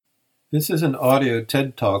This is an audio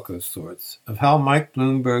TED Talk of sorts of how Mike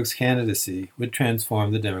Bloomberg's candidacy would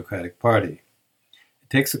transform the Democratic Party. It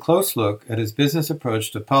takes a close look at his business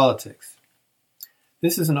approach to politics.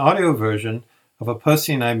 This is an audio version of a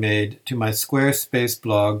posting I made to my Squarespace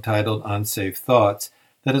blog titled Unsafe Thoughts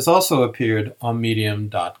that has also appeared on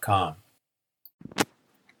Medium.com.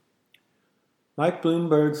 Mike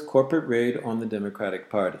Bloomberg's Corporate Raid on the Democratic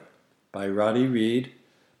Party by Roddy Reed,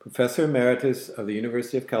 Professor Emeritus of the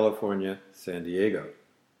University of California, San Diego.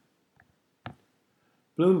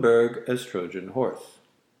 Bloomberg as Trojan Horse.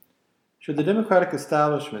 Should the Democratic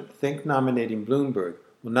establishment think nominating Bloomberg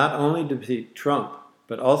will not only defeat Trump,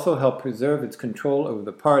 but also help preserve its control over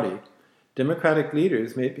the party, Democratic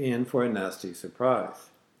leaders may be in for a nasty surprise.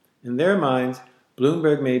 In their minds,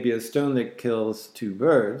 Bloomberg may be a stone that kills two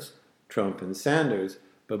birds, Trump and Sanders,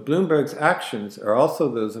 but Bloomberg's actions are also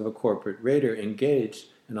those of a corporate raider engaged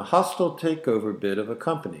in a hostile takeover bid of a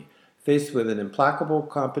company, faced with an implacable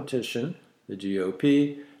competition, the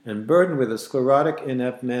GOP, and burdened with a sclerotic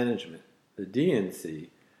inept management, the DNC,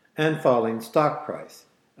 and falling stock price,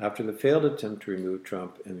 after the failed attempt to remove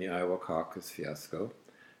Trump in the Iowa caucus fiasco,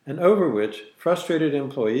 and over which frustrated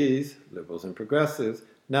employees, liberals and progressives,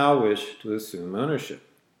 now wish to assume ownership.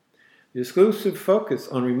 The exclusive focus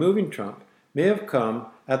on removing Trump may have come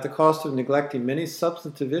at the cost of neglecting many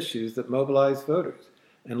substantive issues that mobilize voters,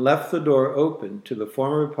 and left the door open to the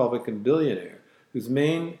former Republican billionaire whose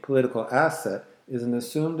main political asset is an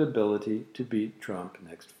assumed ability to beat Trump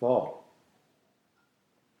next fall.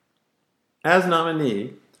 As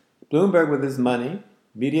nominee, Bloomberg, with his money,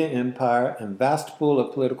 media empire, and vast pool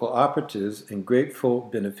of political operatives and grateful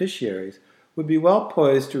beneficiaries, would be well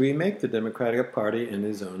poised to remake the Democratic Party in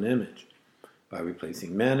his own image, by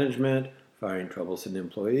replacing management, firing troublesome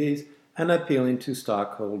employees, and appealing to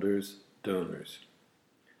stockholders' donors.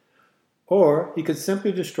 Or he could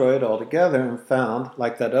simply destroy it altogether and found,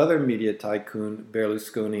 like that other media tycoon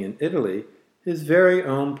Berlusconi in Italy, his very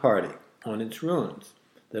own party on its ruins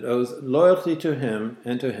that owes loyalty to him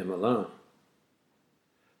and to him alone.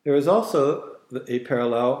 There is also a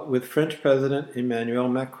parallel with French President Emmanuel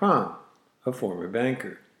Macron, a former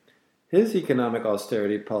banker. His economic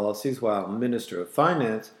austerity policies while Minister of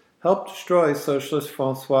Finance helped destroy Socialist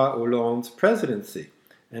François Hollande's presidency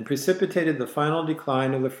and precipitated the final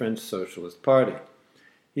decline of the French Socialist Party.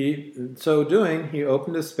 In so doing, he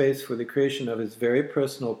opened a space for the creation of his very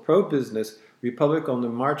personal pro-business Republic on the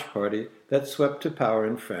March party that swept to power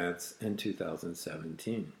in France in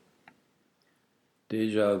 2017.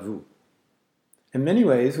 Déjà vu. In many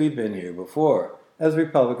ways, we've been here before, as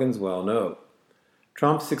Republicans well know.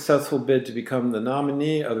 Trump's successful bid to become the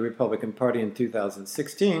nominee of the Republican Party in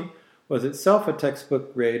 2016 was itself a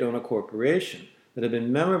textbook raid on a corporation that had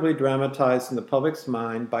been memorably dramatized in the public's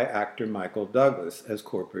mind by actor Michael Douglas as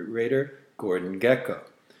corporate raider Gordon Gekko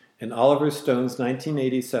in Oliver Stone's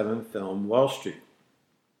 1987 film Wall Street.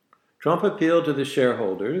 Trump appealed to the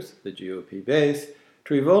shareholders, the GOP base,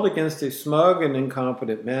 to revolt against a smug and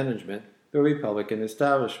incompetent management, the Republican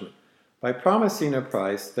establishment, by promising a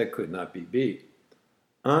price that could not be beat.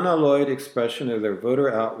 Unalloyed expression of their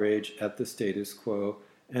voter outrage at the status quo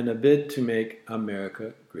and a bid to make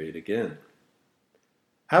America great again.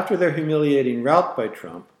 After their humiliating rout by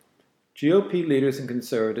Trump, GOP leaders and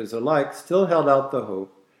conservatives alike still held out the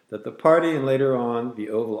hope that the party and later on the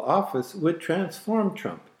Oval Office would transform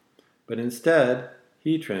Trump. But instead,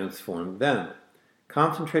 he transformed them,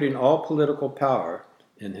 concentrating all political power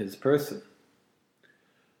in his person.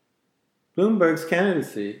 Bloomberg's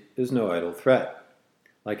candidacy is no idle threat.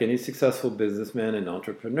 Like any successful businessman and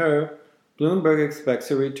entrepreneur, Bloomberg expects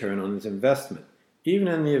a return on his investment, even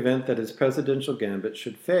in the event that his presidential gambit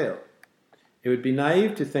should fail. It would be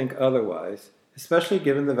naive to think otherwise, especially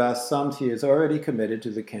given the vast sums he has already committed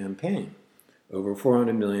to the campaign, over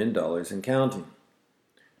 $400 million and counting.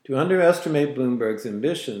 To underestimate Bloomberg's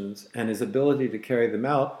ambitions and his ability to carry them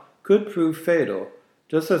out could prove fatal,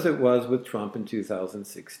 just as it was with Trump in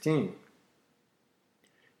 2016.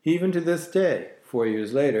 Even to this day, 4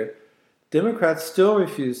 years later, Democrats still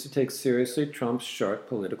refuse to take seriously Trump's sharp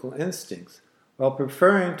political instincts, while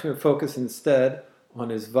preferring to focus instead on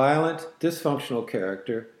his violent, dysfunctional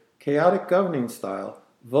character, chaotic governing style,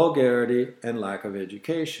 vulgarity, and lack of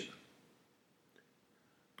education.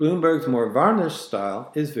 Bloomberg's more varnished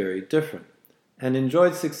style is very different, and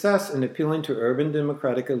enjoyed success in appealing to urban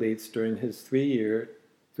Democratic elites during his three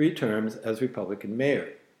terms as Republican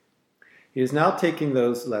mayor. He is now taking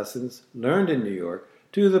those lessons learned in New York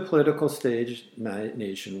to the political stage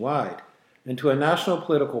nationwide, and to a national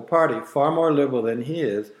political party far more liberal than he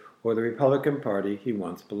is, or the Republican Party he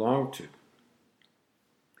once belonged to.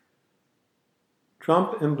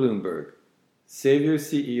 Trump and Bloomberg, savior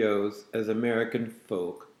CEOs as American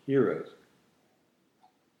folk heroes.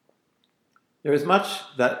 There is much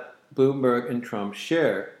that Bloomberg and Trump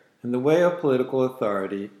share in the way of political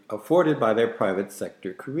authority afforded by their private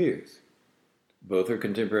sector careers. Both are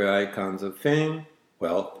contemporary icons of fame,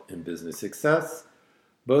 wealth, and business success.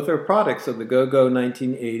 Both are products of the go-go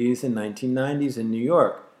 1980s and 1990s in New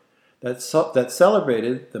York that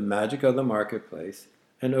celebrated the magic of the marketplace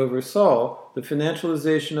and oversaw the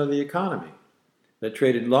financialization of the economy, that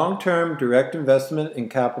traded long-term direct investment in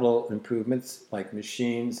capital improvements like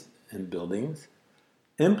machines and buildings,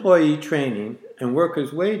 employee training, and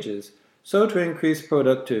workers' wages so to increase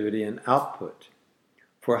productivity and output,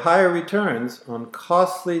 for higher returns on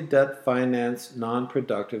costly debt-financed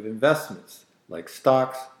non-productive investments like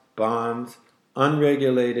stocks, bonds,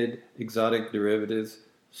 unregulated exotic derivatives,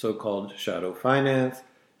 so-called shadow finance,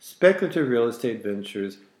 speculative real estate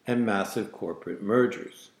ventures, and massive corporate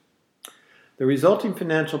mergers. The resulting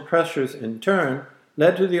financial pressures, in turn,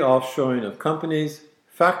 led to the offshoring of companies,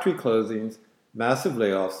 factory closings, massive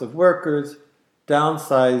layoffs of workers,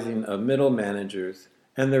 downsizing of middle managers,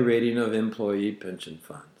 and the raiding of employee pension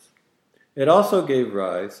funds. It also gave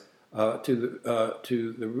rise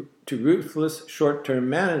to ruthless short-term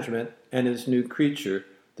management and its new creature,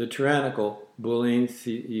 the tyrannical, bullying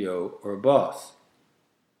CEO or boss.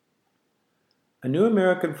 A new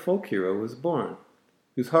American folk hero was born,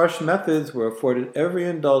 whose harsh methods were afforded every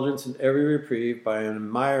indulgence and every reprieve by an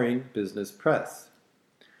admiring business press.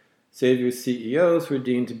 Savior CEOs were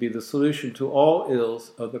deemed to be the solution to all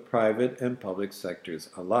ills of the private and public sectors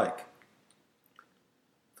alike.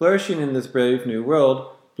 Flourishing in this brave new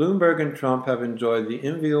world, Bloomberg and Trump have enjoyed the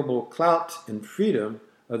enviable clout and freedom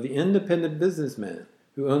of the independent businessman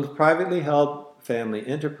who owns privately held family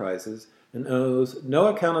enterprises and owes no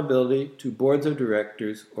accountability to boards of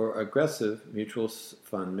directors or aggressive mutual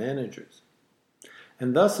fund managers,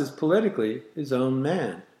 and thus is politically his own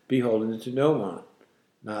man, beholden to no one,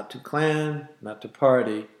 not to clan, not to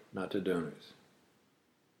party, not to donors.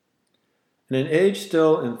 In an age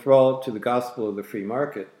still enthralled to the gospel of the free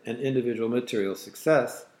market and individual material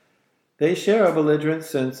success, they share a belligerent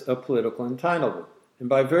sense of political entitlement, and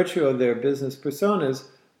by virtue of their business personas,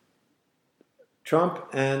 Trump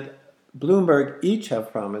and Bloomberg each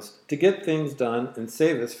have promised to get things done and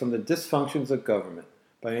save us from the dysfunctions of government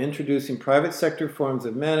by introducing private sector forms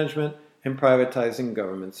of management and privatizing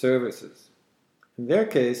government services. In their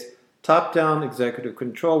case, top-down executive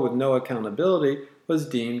control with no accountability was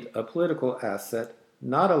deemed a political asset,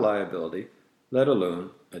 not a liability, let alone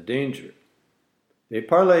a danger. They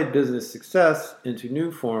parlayed business success into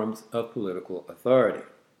new forms of political authority.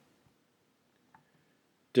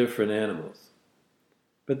 Different animals.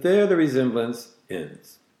 But there the resemblance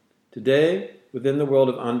ends. Today, within the world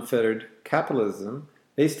of unfettered capitalism,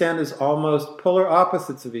 they stand as almost polar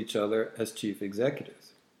opposites of each other as chief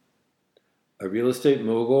executives. A real estate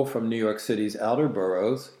mogul from New York City's outer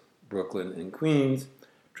boroughs, Brooklyn and Queens,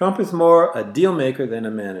 Trump is more a deal maker than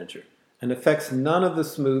a manager, and affects none of the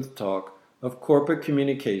smooth talk of corporate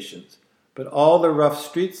communications, but all the rough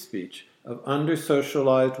street speech of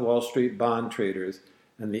under-socialized Wall Street bond traders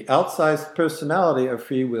and the outsized personality of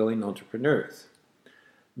freewheeling entrepreneurs.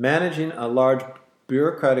 Managing a large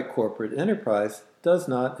bureaucratic corporate enterprise does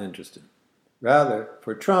not interest him. Rather,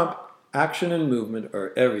 for Trump, action and movement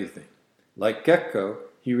are everything. Like Gekko,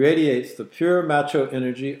 he radiates the pure macho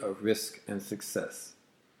energy of risk and success.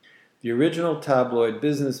 The original tabloid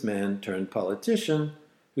businessman turned politician,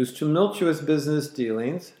 whose tumultuous business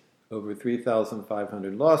dealings, over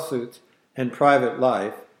 3,500 lawsuits, and private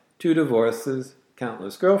life, 2 divorces,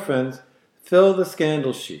 countless girlfriends, fill the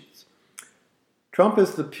scandal sheets. Trump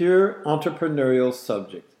is the pure entrepreneurial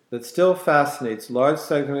subject that still fascinates large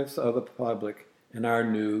segments of the public in our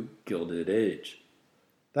new Gilded Age.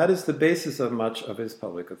 That is the basis of much of his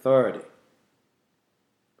public authority.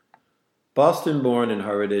 Boston-born and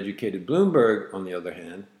Harvard-educated Bloomberg, on the other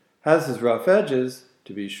hand, has his rough edges,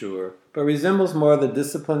 to be sure, but resembles more the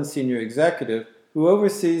disciplined senior executive who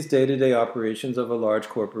oversees day-to-day operations of a large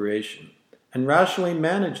corporation and rationally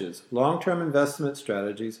manages long-term investment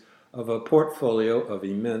strategies of a portfolio of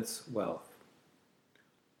immense wealth.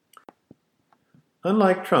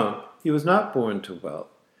 Unlike Trump, he was not born to wealth.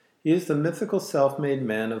 He is the mythical self-made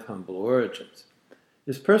man of humble origins.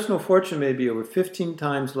 His personal fortune may be over 15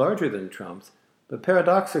 times larger than Trump's, but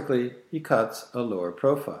paradoxically, he cuts a lower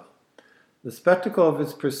profile. The spectacle of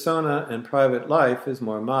his persona and private life is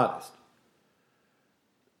more modest.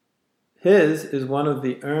 His is one of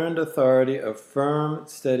the earned authority of firm,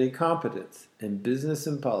 steady competence in business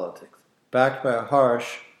and politics, backed by a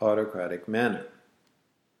harsh, autocratic manner.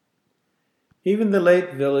 Even the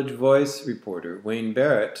late Village Voice reporter Wayne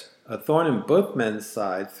Barrett, a thorn in both men's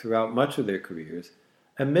sides throughout much of their careers,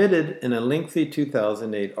 admitted in a lengthy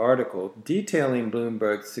 2008 article detailing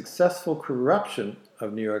Bloomberg's successful corruption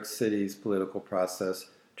of New York City's political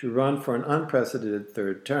process to run for an unprecedented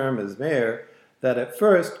third term as mayor that at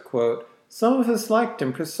first, quote, some of us liked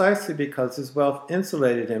him precisely because his wealth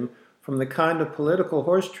insulated him from the kind of political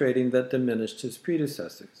horse trading that diminished his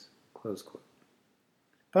predecessors, close quote.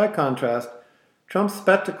 By contrast, Trump's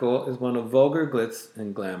spectacle is one of vulgar glitz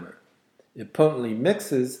and glamour. It potently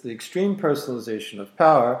mixes the extreme personalization of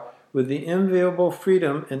power with the enviable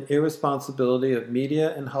freedom and irresponsibility of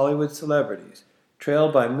media and Hollywood celebrities,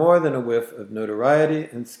 trailed by more than a whiff of notoriety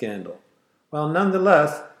and scandal, while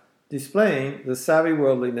nonetheless displaying the savvy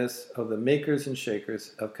worldliness of the makers and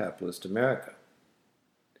shakers of capitalist America.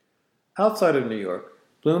 Outside of New York,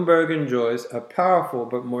 Bloomberg enjoys a powerful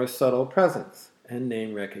but more subtle presence and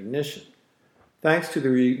name recognition. Thanks to the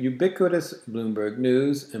ubiquitous Bloomberg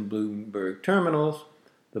News and Bloomberg terminals,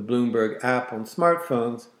 the Bloomberg app on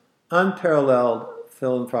smartphones, unparalleled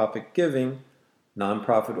philanthropic giving,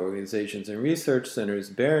 nonprofit organizations and research centers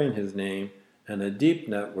bearing his name, and a deep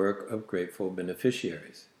network of grateful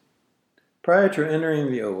beneficiaries. Prior to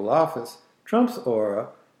entering the Oval Office, Trump's aura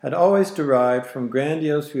had always derived from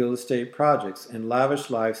grandiose real estate projects and lavish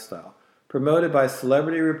lifestyle, promoted by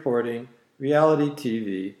celebrity reporting, reality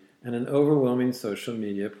TV, and an overwhelming social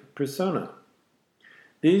media persona.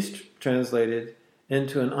 These translated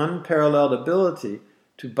into an unparalleled ability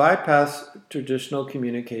to bypass traditional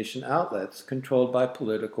communication outlets controlled by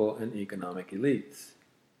political and economic elites.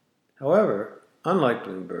 However, unlike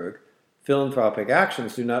Bloomberg, philanthropic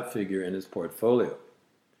actions do not figure in his portfolio.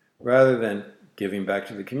 Rather than giving back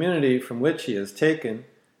to the community from which he has taken,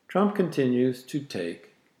 Trump continues to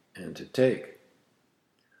take and to take.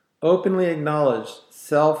 Openly acknowledged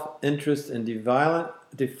self-interest and defiant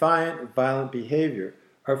violent behavior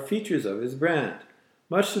are features of his brand,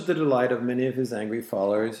 much to the delight of many of his angry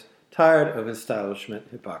followers tired of establishment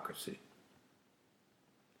hypocrisy.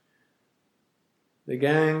 The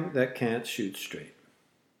gang that can't shoot straight.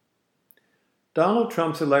 Donald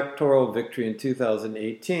Trump's electoral victory in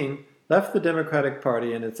 2018 left the Democratic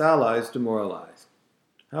Party and its allies demoralized.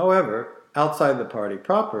 However, outside the party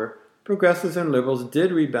proper, progressives and liberals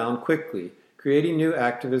did rebound quickly, creating new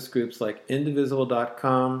activist groups like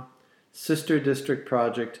Indivisible.com, Sister District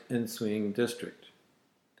Project, and Swing District.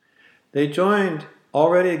 They joined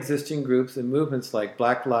already existing groups and movements like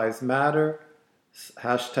Black Lives Matter,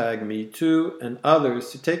 #MeToo, and others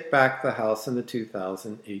to take back the House in the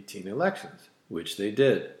 2018 elections, which they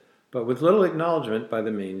did, but with little acknowledgement by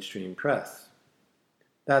the mainstream press.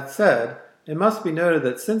 That said, it must be noted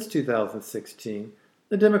that since 2016,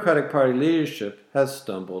 the Democratic Party leadership has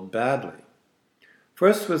stumbled badly.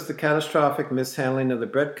 First was the catastrophic mishandling of the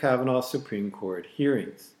Brett Kavanaugh Supreme Court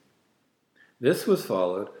hearings. This was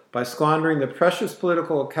followed by squandering the precious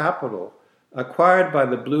political capital acquired by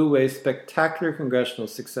the Blue Wave's spectacular congressional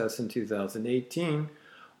success in 2018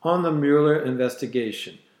 on the Mueller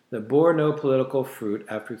investigation that bore no political fruit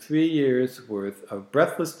after 3 years' worth of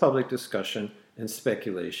breathless public discussion and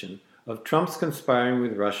speculation of Trump's conspiring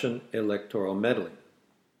with Russian electoral meddling.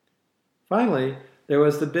 Finally, there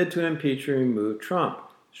was the bid to impeach and remove Trump,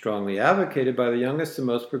 strongly advocated by the youngest and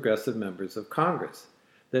most progressive members of Congress,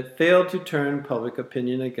 that failed to turn public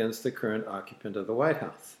opinion against the current occupant of the White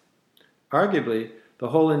House. Arguably,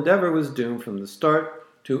 the whole endeavor was doomed from the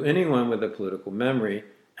start to anyone with a political memory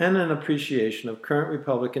and an appreciation of current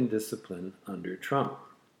Republican discipline under Trump.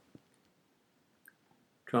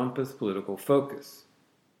 Trump as political focus.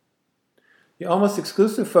 The almost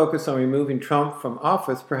exclusive focus on removing Trump from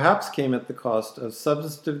office perhaps came at the cost of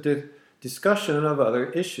substantive discussion of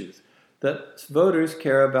other issues that voters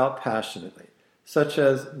care about passionately, such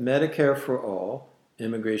as Medicare for all,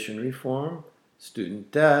 immigration reform,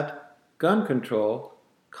 student debt, gun control,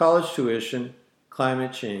 college tuition,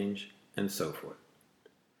 climate change, and so forth.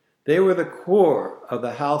 They were the core of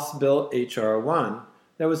the House Bill H.R. 1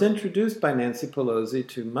 that was introduced by Nancy Pelosi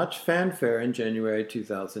to much fanfare in January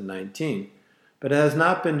 2019, but it has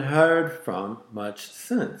not been heard from much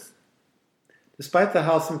since. Despite the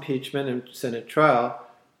House impeachment and Senate trial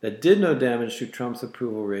that did no damage to Trump's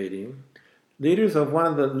approval rating, leaders of one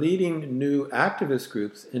of the leading new activist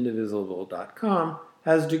groups, Indivisible.com,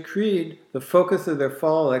 has decreed the focus of their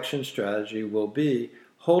fall election strategy will be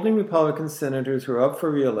holding Republican senators who are up for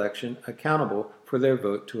re-election accountable for their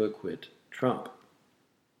vote to acquit Trump.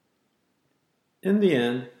 In the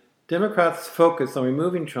end, Democrats' focus on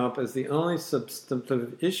removing Trump as the only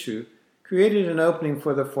substantive issue created an opening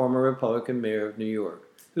for the former Republican mayor of New York,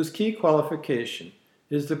 whose key qualification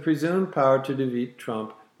is the presumed power to defeat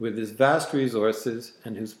Trump with his vast resources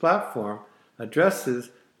and whose platform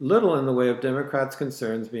addresses little in the way of Democrats'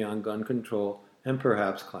 concerns beyond gun control and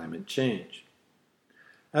perhaps climate change.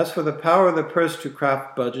 As for the power of the purse to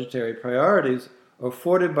craft budgetary priorities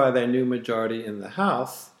afforded by their new majority in the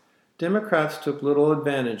House, Democrats took little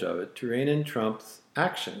advantage of it to rein in Trump's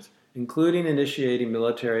actions, including initiating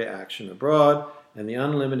military action abroad and the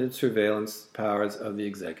unlimited surveillance powers of the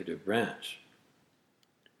executive branch.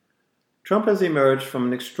 Trump has emerged from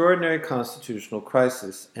an extraordinary constitutional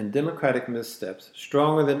crisis and democratic missteps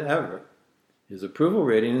stronger than ever. His approval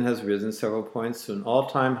rating has risen several points to an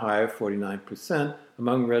all-time high of 49%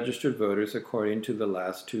 among registered voters according to the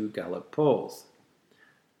last two Gallup polls.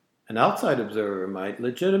 An outside observer might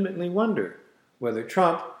legitimately wonder whether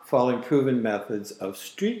Trump, following proven methods of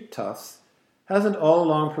street toughs, hasn't all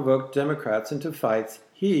along provoked Democrats into fights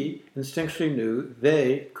he instinctually knew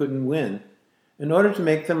they couldn't win, in order to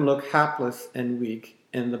make them look hapless and weak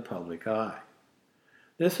in the public eye.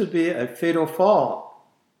 This would be a fatal fall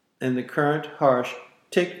in the current harsh,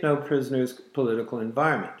 take-no-prisoners political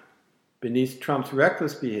environment. Beneath Trump's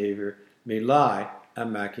reckless behavior may lie a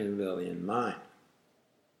Machiavellian mind.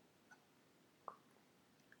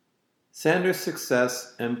 Sanders'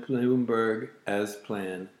 success and Bloomberg as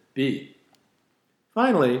Plan B.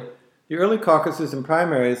 Finally, the early caucuses and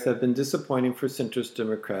primaries have been disappointing for centrist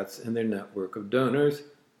Democrats and their network of donors,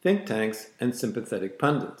 think tanks, and sympathetic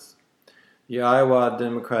pundits. The Iowa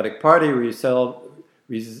Democratic Party revealed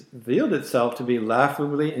itself to be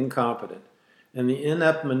laughably incompetent, and the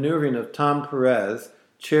inept maneuvering of Tom Perez,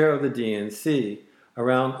 chair of the DNC,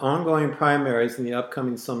 around ongoing primaries in the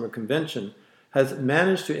upcoming summer convention has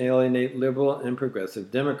managed to alienate liberal and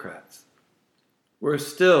progressive Democrats. Worse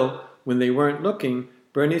still, when they weren't looking,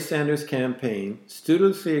 Bernie Sanders' campaign,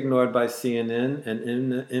 studiously ignored by CNN and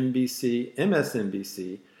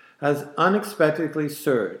MSNBC, has unexpectedly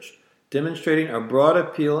surged, demonstrating a broad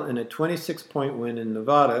appeal in a 26-point win in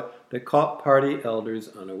Nevada that caught party elders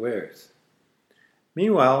unawares.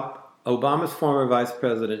 Meanwhile, Obama's former Vice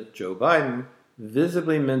President Joe Biden,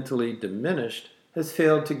 visibly mentally diminished, has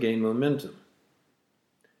failed to gain momentum.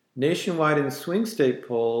 Nationwide and swing state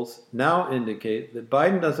polls now indicate that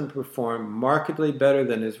Biden doesn't perform markedly better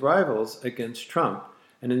than his rivals against Trump,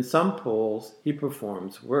 and in some polls he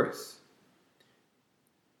performs worse.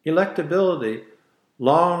 Electability,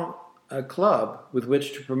 long a club with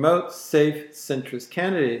which to promote safe centrist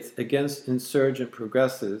candidates against insurgent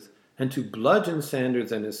progressives and to bludgeon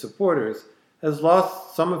Sanders and his supporters, has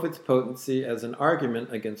lost some of its potency as an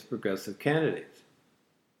argument against progressive candidates.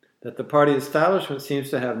 That the party establishment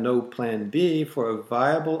seems to have no plan B for a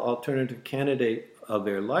viable alternative candidate of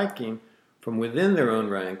their liking from within their own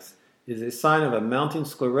ranks is a sign of a mounting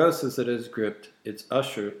sclerosis that has gripped its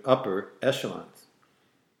upper echelons.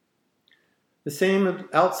 The same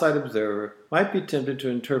outside observer might be tempted to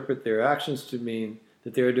interpret their actions to mean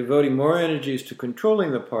that they are devoting more energies to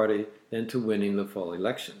controlling the party than to winning the fall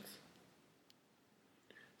elections.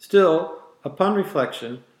 Still, upon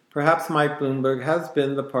reflection, perhaps Mike Bloomberg has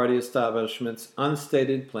been the party establishment's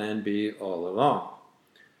unstated Plan B all along.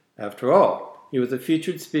 After all, he was a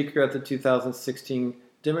featured speaker at the 2016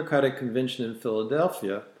 Democratic Convention in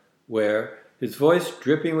Philadelphia, where, his voice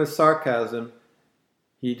dripping with sarcasm,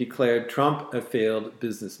 he declared Trump a failed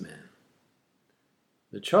businessman.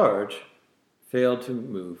 The charge failed to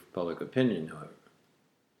move public opinion, however.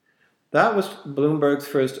 That was Bloomberg's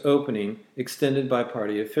first opening extended by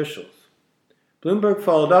party officials. Bloomberg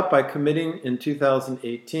followed up by committing in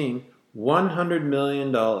 2018 $100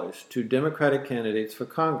 million to Democratic candidates for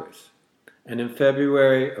Congress. And in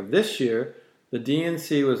February of this year, the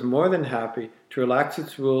DNC was more than happy to relax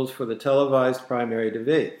its rules for the televised primary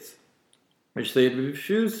debates, which they had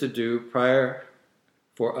refused to do prior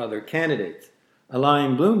for other candidates,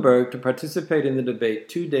 allowing Bloomberg to participate in the debate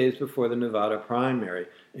 2 days before the Nevada primary,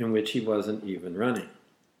 in which he wasn't even running.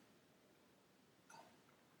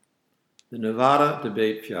 The Nevada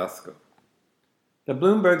debate fiasco. That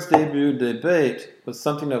Bloomberg's debut debate was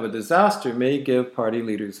something of a disaster may give party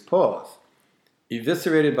leaders pause.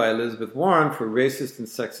 Eviscerated by Elizabeth Warren for racist and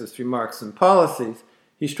sexist remarks and policies,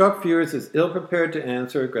 he struck viewers as ill-prepared to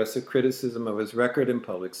answer aggressive criticism of his record and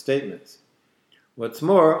public statements. What's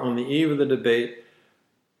more, on the eve of the debate,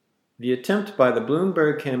 the attempt by the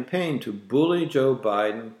Bloomberg campaign to bully Joe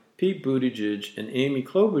Biden, Pete Buttigieg, and Amy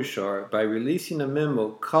Klobuchar by releasing a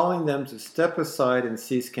memo calling them to step aside and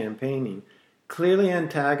cease campaigning clearly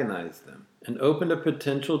antagonized them and opened a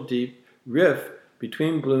potential deep rift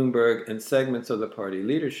between Bloomberg and segments of the party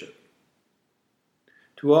leadership.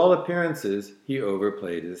 To all appearances, he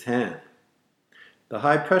overplayed his hand. The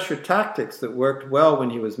high-pressure tactics that worked well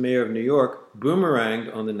when he was mayor of New York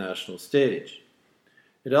boomeranged on the national stage.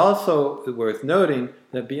 It also is worth noting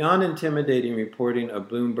that beyond intimidating reporting of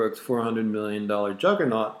Bloomberg's $400 million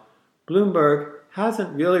juggernaut, Bloomberg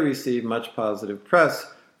hasn't really received much positive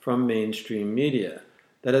press from mainstream media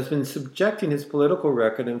that has been subjecting his political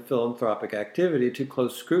record and philanthropic activity to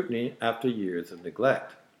close scrutiny after years of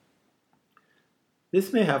neglect.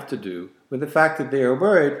 This may have to do with the fact that they are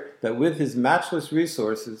worried that with his matchless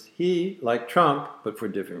resources, he, like Trump, but for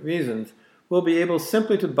different reasons, will be able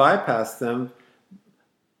simply to bypass them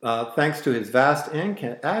thanks to his vast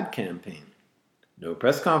ad campaign. No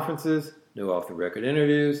press conferences, no off-the-record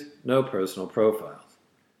interviews, no personal profiles.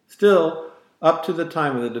 Still, up to the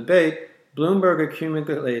time of the debate, Bloomberg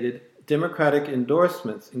accumulated Democratic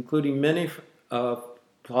endorsements, including many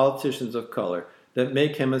politicians of color, that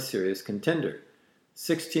make him a serious contender.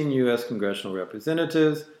 16 U.S. congressional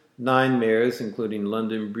representatives, 9 mayors, including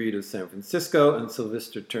London Breed of San Francisco and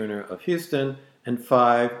Sylvester Turner of Houston, and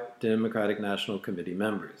 5 Democratic National Committee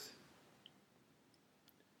members.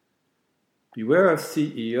 Beware of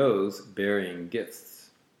CEOs burying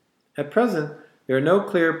gifts. At present, there are no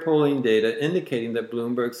clear polling data indicating that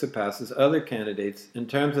Bloomberg surpasses other candidates in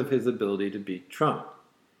terms of his ability to beat Trump.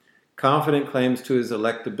 Confident claims to his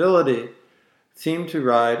electability seem to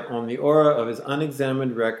ride on the aura of his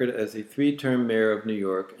unexamined record as a 3-term mayor of New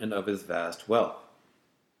York and of his vast wealth.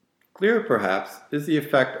 Clearer, perhaps, is the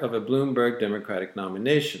effect of a Bloomberg Democratic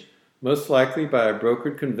nomination, most likely by a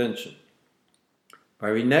brokered convention. By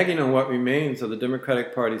reneging on what remains of the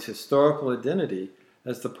Democratic Party's historical identity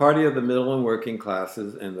as the party of the middle and working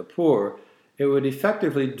classes and the poor, it would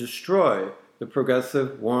effectively destroy the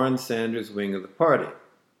progressive Warren Sanders wing of the party.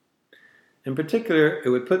 In particular, it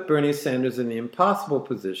would put Bernie Sanders in the impossible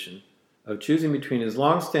position of choosing between his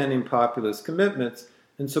long-standing populist commitments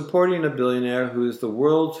and supporting a billionaire who is the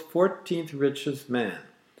world's 14th richest man,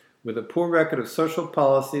 with a poor record of social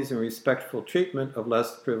policies and respectful treatment of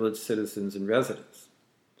less privileged citizens and residents.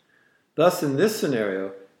 Thus, in this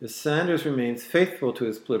scenario, if Sanders remains faithful to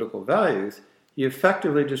his political values, he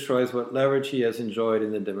effectively destroys what leverage he has enjoyed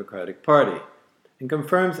in the Democratic Party and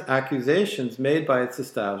confirms accusations made by its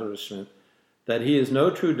establishment that he is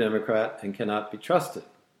no true Democrat and cannot be trusted.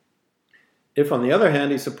 If, on the other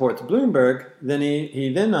hand, he supports Bloomberg, then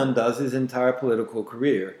he then undoes his entire political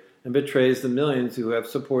career and betrays the millions who have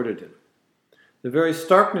supported him. The very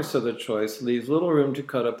starkness of the choice leaves little room to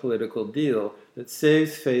cut a political deal that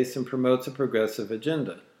saves face and promotes a progressive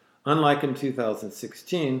agenda, unlike in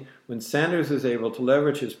 2016, when Sanders was able to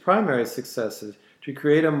leverage his primary successes to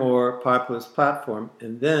create a more populist platform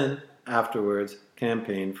and then, afterwards,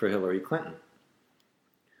 campaign for Hillary Clinton.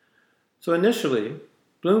 So initially,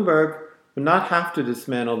 Bloomberg would not have to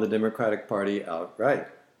dismantle the Democratic Party outright.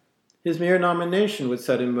 His mere nomination would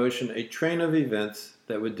set in motion a train of events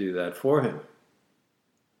that would do that for him.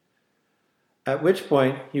 At which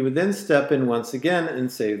point, he would then step in once again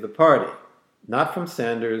and save the party, not from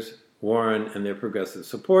Sanders, Warren, and their progressive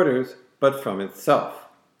supporters, but from itself.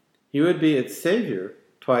 He would be its savior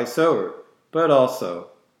twice over, but also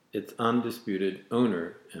its undisputed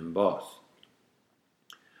owner and boss.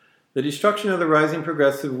 The destruction of the rising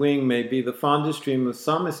progressive wing may be the fondest dream of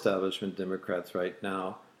some establishment Democrats right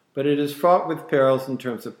now, but it is fraught with perils in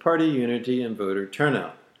terms of party unity and voter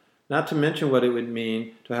turnout, not to mention what it would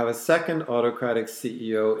mean to have a second autocratic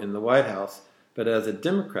CEO in the White House, but as a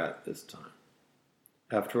Democrat this time.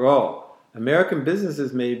 After all, American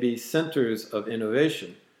businesses may be centers of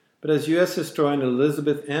innovation, but as U.S. historian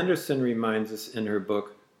Elizabeth Anderson reminds us in her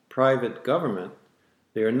book, Private Government,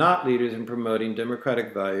 they are not leaders in promoting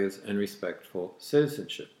democratic values and respectful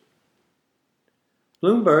citizenship.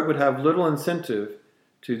 Bloomberg would have little incentive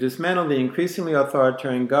to dismantle the increasingly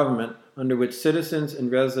authoritarian government under which citizens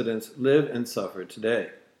and residents live and suffer today.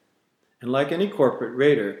 And like any corporate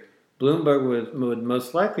raider, Bloomberg would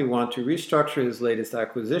most likely want to restructure his latest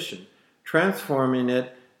acquisition, transforming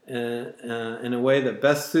it in a way that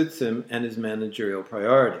best suits him and his managerial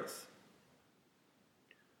priorities.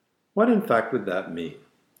 What in fact would that mean?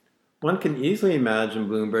 One can easily imagine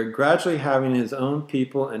Bloomberg gradually having his own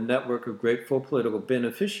people and network of grateful political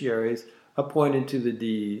beneficiaries appointed to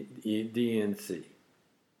the DNC,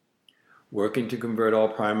 working to convert all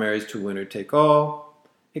primaries to winner-take-all,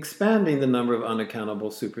 expanding the number of unaccountable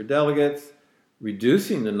superdelegates,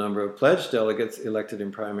 reducing the number of pledged delegates elected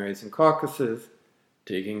in primaries and caucuses,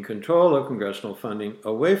 taking control of congressional funding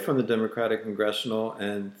away from the Democratic congressional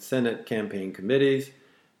and Senate campaign committees,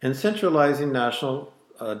 and centralizing national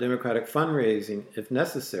Democratic fundraising, if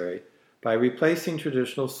necessary, by replacing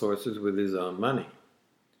traditional sources with his own money.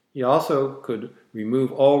 He also could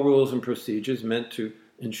remove all rules and procedures meant to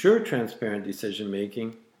ensure transparent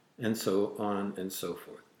decision-making, and so on and so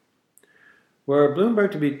forth. Were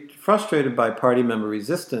Bloomberg to be frustrated by party member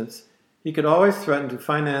resistance, he could always threaten to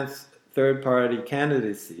finance third-party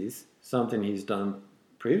candidacies, something he's done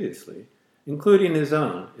previously, including his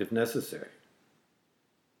own, if necessary.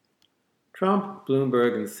 Trump,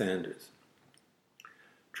 Bloomberg, and Sanders.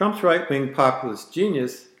 Trump's right-wing populist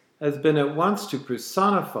genius has been at once to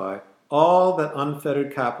personify all that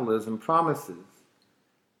unfettered capitalism promises,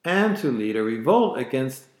 and to lead a revolt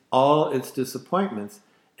against all its disappointments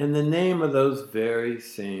in the name of those very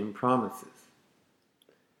same promises.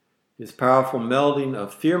 His powerful melding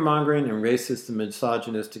of fear-mongering and racist and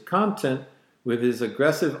misogynistic content with his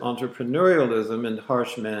aggressive entrepreneurialism and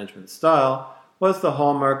harsh management style was the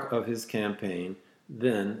hallmark of his campaign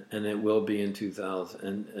then, and it will be in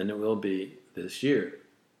 2000, and it will be this year.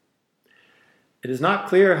 It is not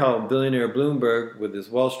clear how billionaire Bloomberg, with his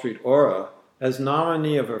Wall Street aura, as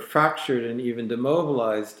nominee of a fractured and even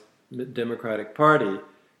demobilized Democratic Party,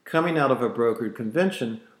 coming out of a brokered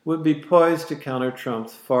convention, would be poised to counter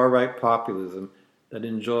Trump's far-right populism that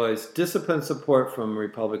enjoys disciplined support from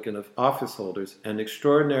Republican office holders and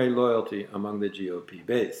extraordinary loyalty among the GOP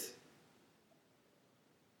base.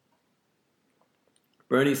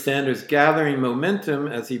 Bernie Sanders' gathering momentum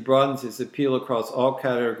as he broadens his appeal across all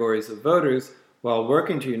categories of voters while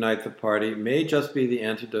working to unite the party may just be the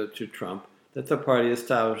antidote to Trump that the party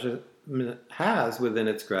establishment has within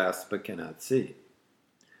its grasp but cannot see.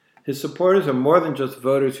 His supporters are more than just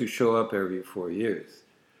voters who show up every 4 years.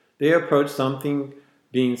 They approach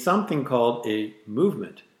being something called a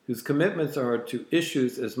movement, whose commitments are to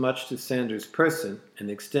issues as much to Sanders' person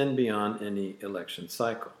and extend beyond any election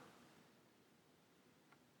cycle.